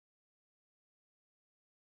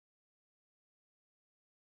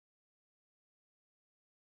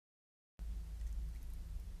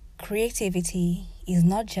Creativity is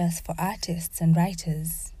not just for artists and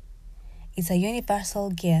writers. It's a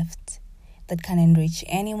universal gift that can enrich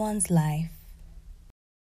anyone's life.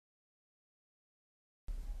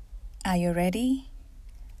 Are you ready?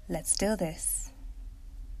 Let's do this.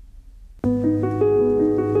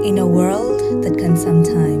 In a world that can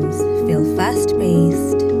sometimes feel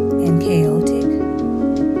fast-paced and chaotic,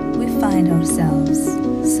 we find ourselves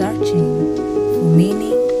searching for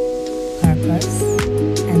meaning, purpose,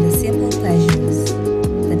 and the simple pleasures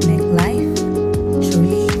that make life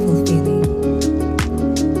truly fulfilling.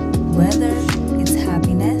 Whether it's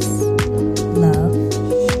happiness, love,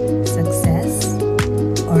 success,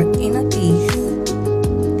 or inner peace,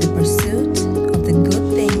 the pursuit of the good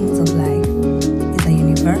things of life is a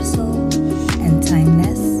universal and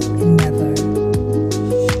timeless endeavor.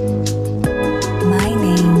 My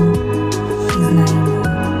name is Naima,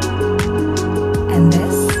 and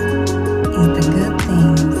this is the good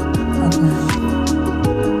things of life.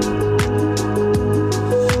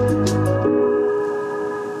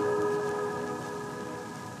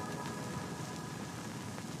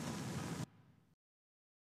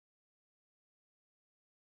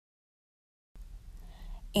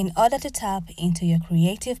 In order to tap into your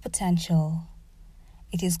creative potential,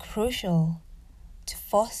 it is crucial to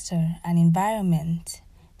foster an environment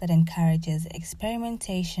that encourages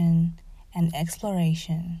experimentation and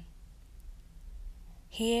exploration.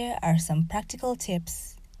 Here are some practical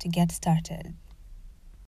tips to get started.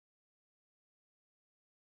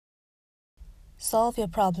 Solve your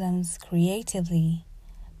problems creatively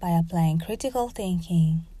by applying critical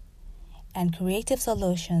thinking and creative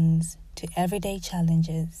solutions to everyday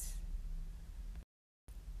challenges.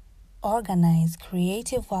 Organize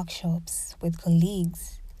creative workshops with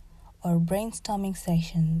colleagues or brainstorming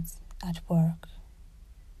sessions at work.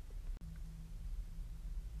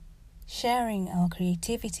 Sharing our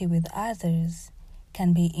creativity with others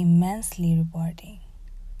can be immensely rewarding.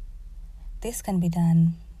 This can be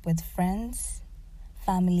done with friends,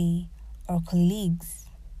 family, or colleagues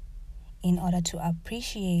in order to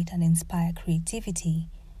appreciate and inspire creativity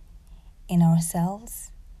in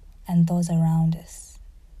ourselves and those around us.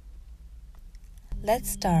 Let's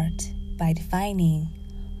start by defining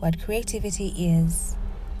what creativity is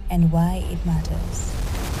and why it matters.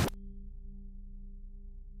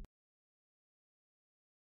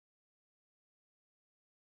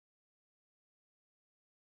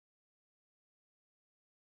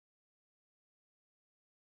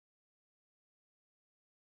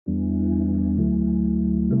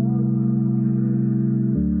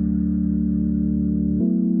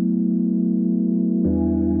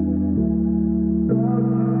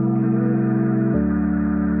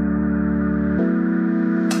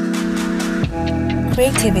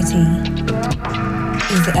 Creativity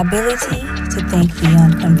is the ability to think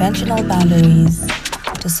beyond conventional boundaries,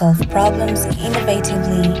 to solve problems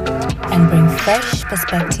innovatively, and bring fresh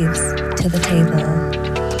perspectives to the table.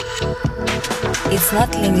 It's not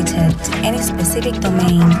limited to any specific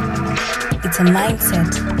domain. It's a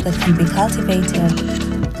mindset that can be cultivated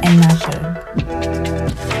and nurtured.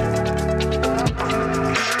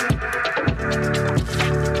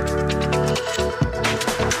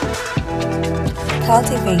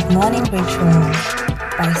 Cultivate morning rituals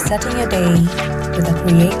by starting your day with a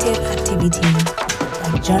creative activity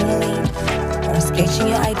like journaling or sketching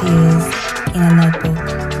your ideas in a notebook.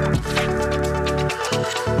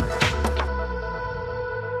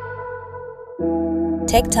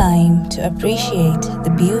 Take time to appreciate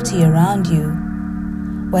the beauty around you,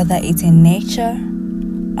 whether it's in nature,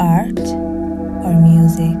 art, or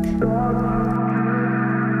music.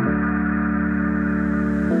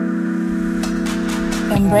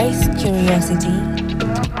 Embrace curiosity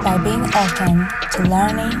by being open to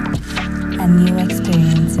learning and new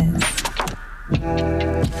experiences.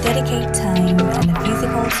 Dedicate time and a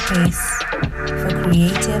physical space for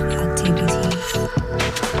creative activities.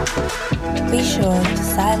 Be sure to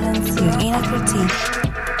silence your inner critique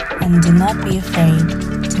and do not be afraid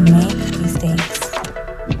to make mistakes.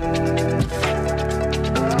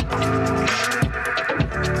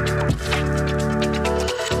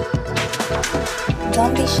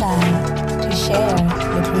 Don't be shy to share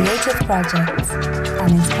your creative projects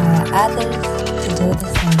and inspire others to do the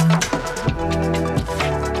same.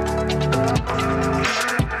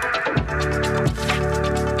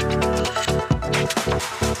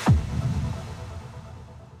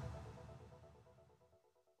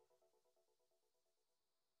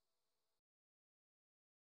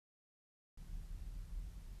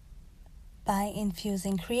 By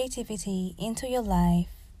infusing creativity into your life,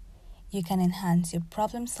 you can enhance your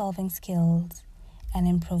problem-solving skills and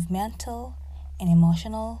improve mental and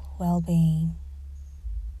emotional well-being.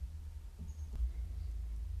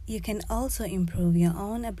 You can also improve your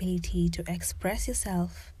own ability to express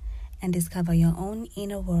yourself and discover your own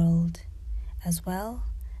inner world, as well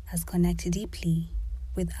as connect deeply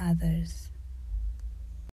with others.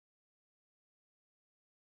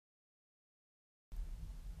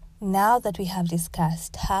 Now that we have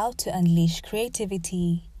discussed how to unleash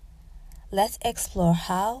creativity, let's explore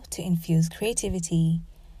how to infuse creativity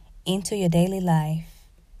into your daily life.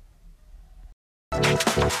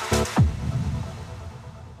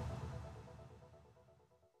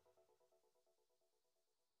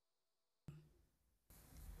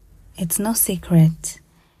 It's no secret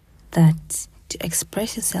that to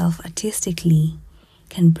express yourself artistically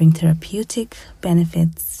can bring therapeutic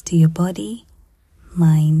benefits to your body,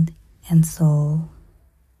 mind, and soul.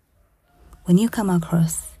 When you come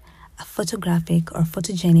across a photographic or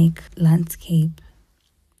photogenic landscape,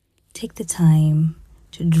 take the time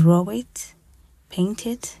to draw it, paint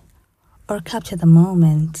it, or capture the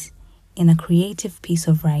moment in a creative piece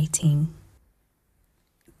of writing.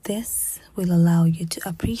 This will allow you to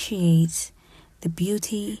appreciate the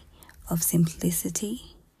beauty of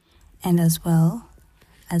simplicity and as well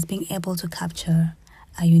as being able to capture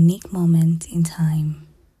a unique moment in time.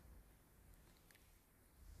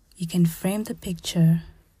 You can frame the picture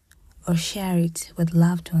or share it with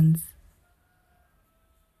loved ones.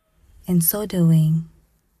 In so doing,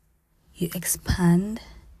 you expand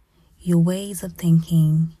your ways of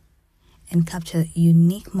thinking and capture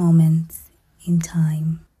unique moments in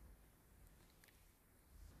time.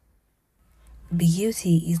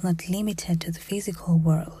 Beauty is not limited to the physical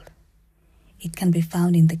world. It can be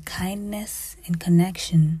found in the kindness and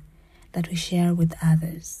connection that we share with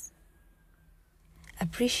others.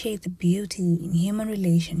 Appreciate the beauty in human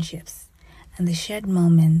relationships and the shared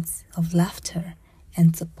moments of laughter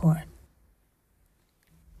and support.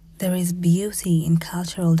 There is beauty in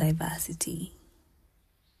cultural diversity.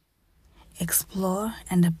 Explore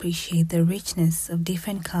and appreciate the richness of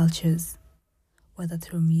different cultures, whether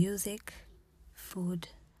through music, food,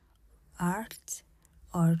 art,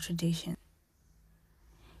 or tradition.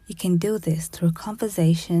 You can do this through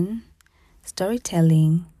conversation,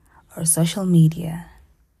 storytelling, or social media.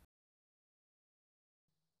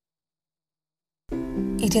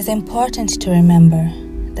 It is important to remember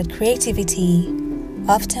that creativity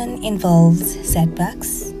often involves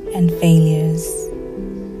setbacks and failures.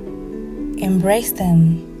 Embrace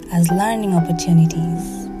them as learning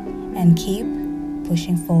opportunities and keep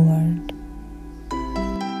pushing forward.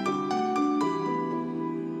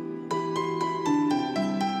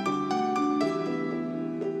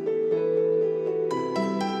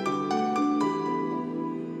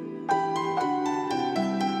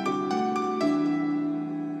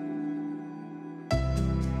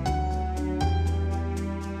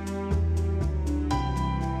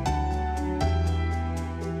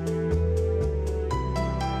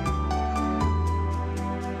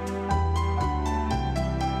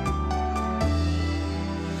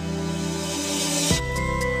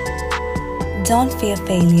 Don't fear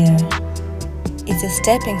failure. It's a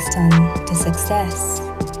stepping stone to success.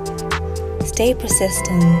 Stay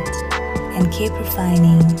persistent and keep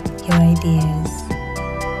refining your ideas.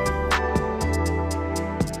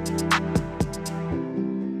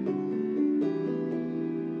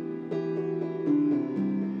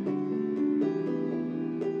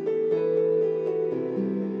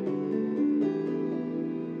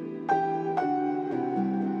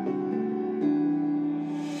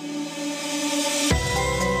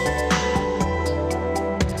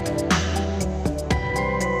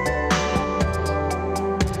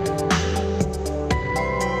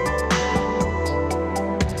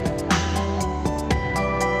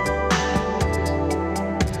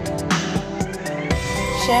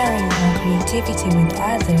 Sharing our creativity with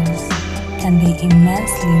others can be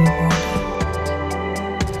immensely rewarding.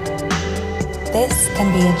 This can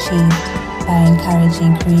be achieved by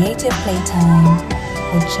encouraging creative playtime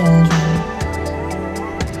with children.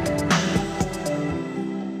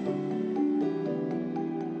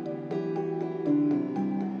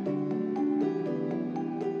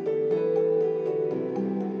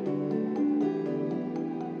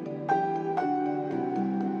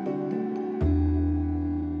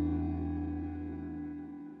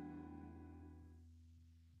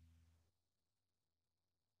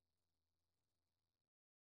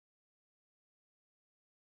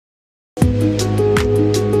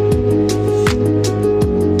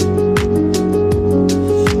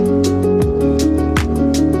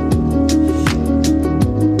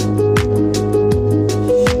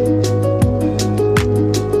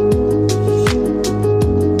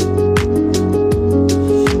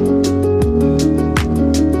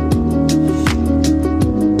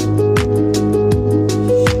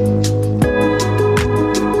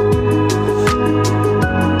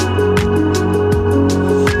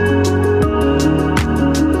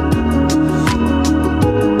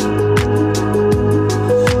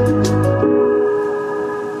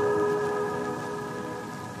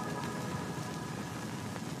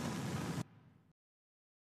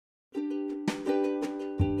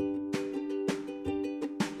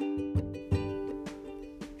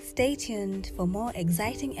 Stay tuned for more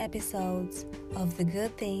exciting episodes of the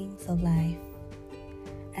good things of life.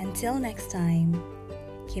 Until next time,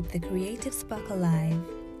 keep the creative spark alive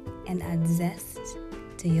and add zest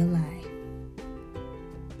to your life.